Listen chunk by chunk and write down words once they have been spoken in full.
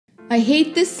I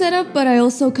hate this setup, but I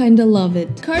also kinda love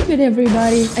it. Carpet,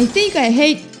 everybody. I think I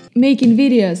hate making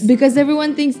videos because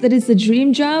everyone thinks that it's a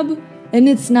dream job, and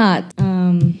it's not.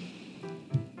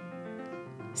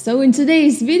 So in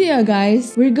today's video,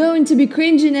 guys, we're going to be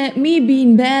cringing at me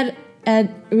being bad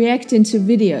at reacting to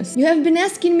videos. You have been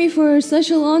asking me for such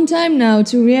a long time now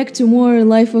to react to more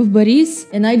Life of Boris,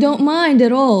 and I don't mind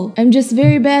at all. I'm just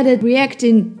very bad at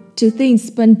reacting to things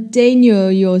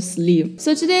spontaneously.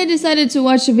 So today I decided to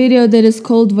watch a video that is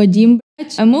called Vadim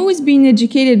BLYAT. I'm always being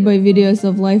educated by videos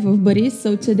of Life of Boris,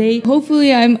 so today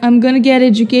hopefully I'm gonna get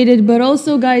educated, but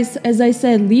also guys, as I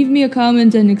said, leave me a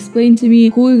comment and explain to me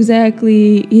who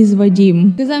exactly is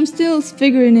Vadim, because I'm still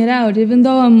figuring it out. Even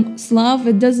though I'm Slav,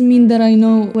 it doesn't mean that I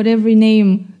know what every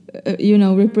name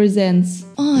represents.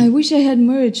 Oh, I wish I had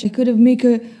merch. I could have made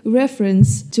a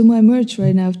reference to my merch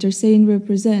right now after saying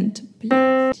represent.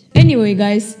 Anyway,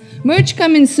 guys, merch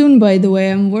coming soon, by the way,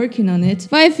 I'm working on it.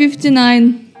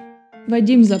 5:59,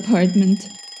 Vadim's apartment.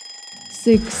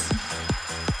 6.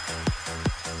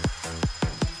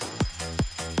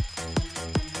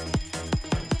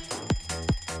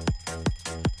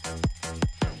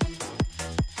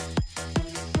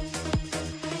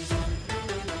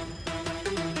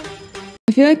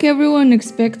 I feel like everyone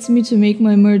expects me to make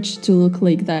my merch to look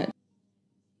like that.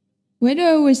 Why do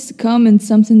I always comment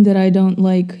something that I don't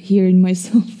like hearing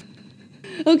myself?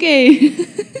 Okay.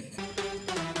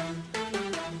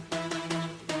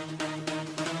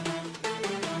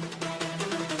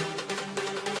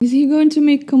 Is he going to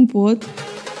make compote?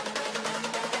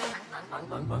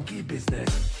 Monkey business.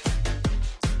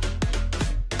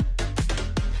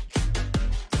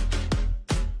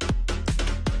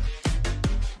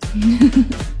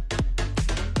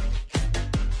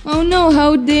 Oh no,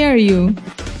 how dare you!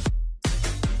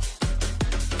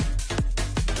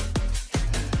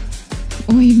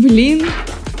 Ой, блин.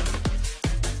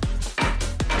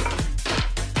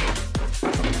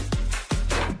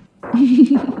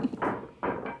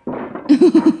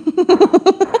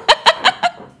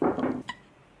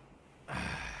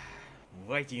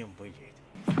 Vadim BLYAT.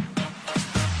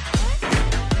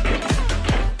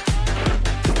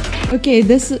 Okay,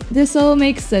 this all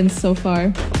makes sense so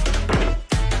far.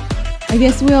 I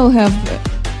guess we all have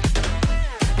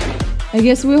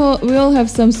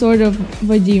some sort of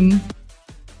Vadim.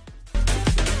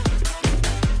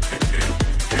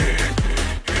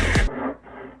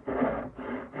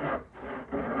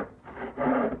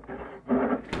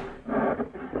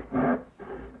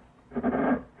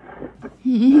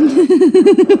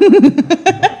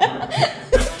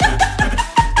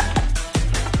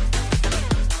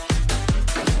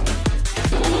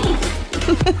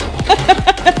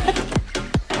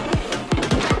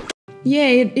 Yeah,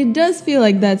 it does feel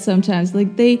like that sometimes.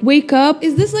 Like they wake up.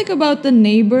 Is this like about the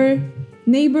neighbor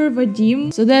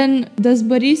Vadim? So then does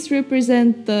Boris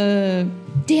represent the...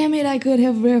 Damn it, I could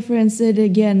have referenced it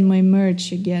again, my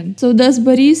merch again. So does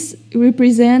Boris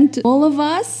represent all of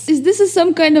us? Is this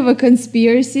some kind of a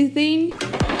conspiracy thing?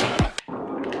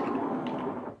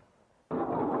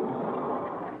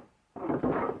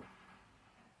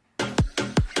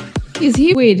 Is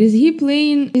he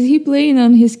playing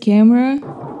on his camera?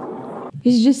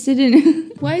 He's just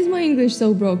sitting. Why is my English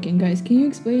so broken, guys? Can you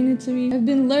explain it to me? I've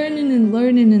been learning and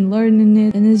learning and learning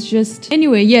it, and it's just...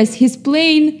 Anyway, yes, he's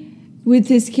playing with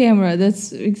his camera.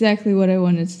 That's exactly what I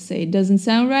wanted to say. It doesn't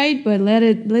sound right, but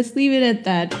let's leave it at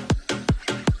that.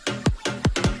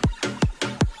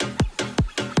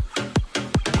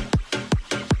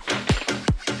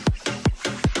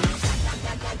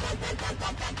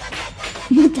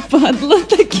 Вот падла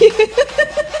таки.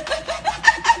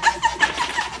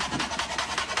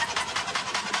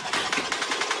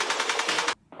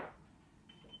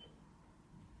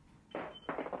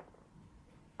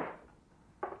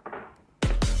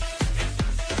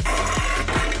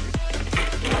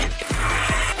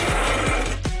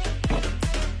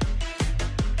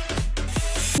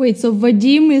 Wait, so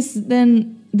Vadim is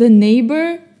then the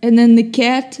neighbor, and then the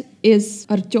cat is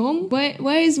Artyom?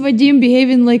 Why is Vadim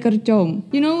behaving like Artyom?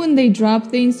 You know when they drop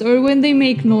things or when they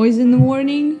make noise in the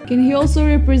morning? Can he also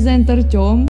represent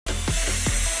Artyom?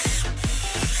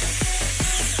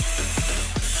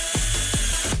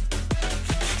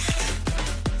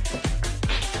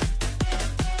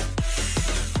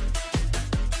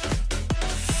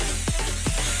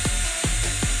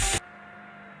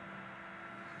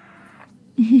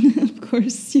 Of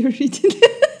course, you're reading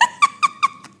it.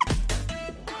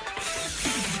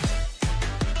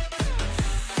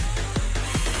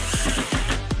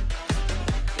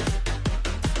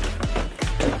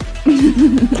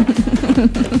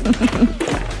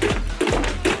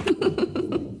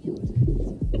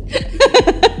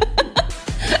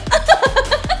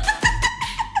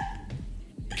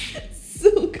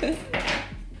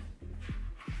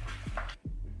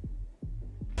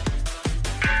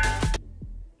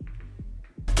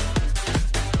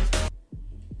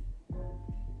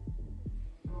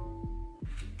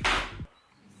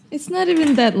 It's not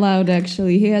even that loud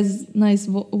actually. He has nice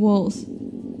walls.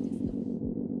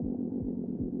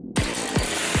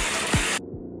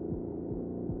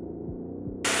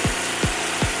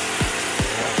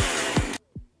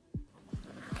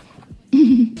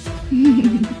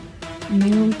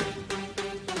 Milk.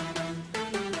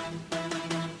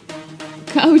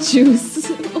 Cow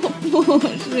juice. Oh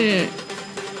Boże.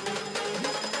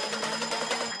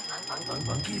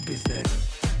 Monkey business.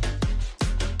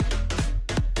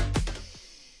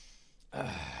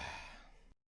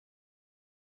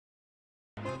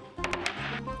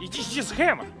 Ідіть з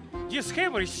схема. Є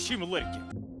схема з чим легкі.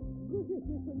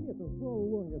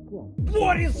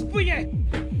 Борис, блядь!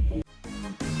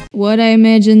 What I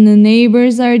imagine the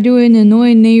neighbors are doing,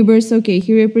 annoying neighbors. Okay,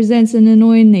 he represents an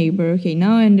annoying neighbor. Okay,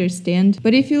 now I understand.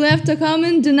 But if you left a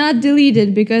comment, do not delete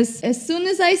it, because as soon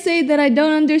as I say that I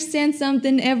don't understand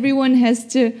something, everyone has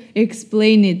to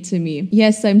explain it to me.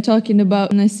 Yes, I'm talking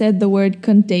about when I said the word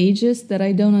contagious, that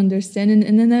I don't understand,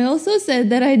 and then I also said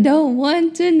that I don't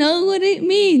want to know what it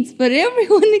means, but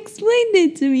everyone explained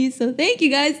it to me, so thank you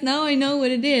guys, now I know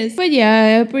what it is. But yeah,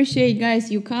 I appreciate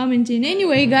guys you commenting.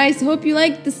 Anyway guys, hope you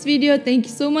liked this video. Thank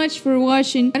you so much for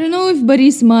watching. I don't know if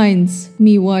Boris minds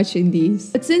me watching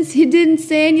these, but since he didn't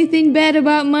say anything bad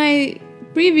about my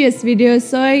previous videos,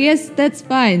 so I guess that's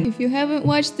fine. If you haven't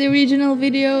watched the original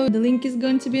video, the link is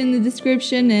going to be in the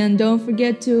description, and don't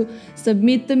forget to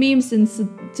submit the memes and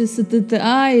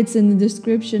it's in the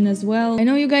description as well. I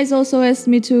know you guys also asked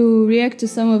me to react to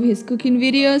some of his cooking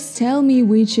videos. Tell me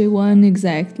which one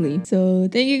exactly. So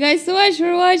thank you guys so much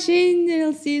for watching, and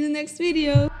I'll see you in the next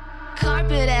video.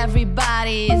 Carpet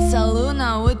everybody, it's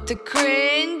Aloona with the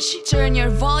cringe. Turn your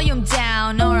volume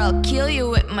down or I'll kill you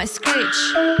with my screech.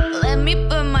 Let me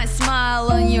put my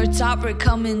smile on your top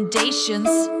recommendations.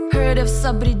 Heard of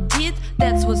somebody did?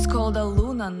 That's what's called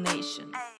Aloona Nation.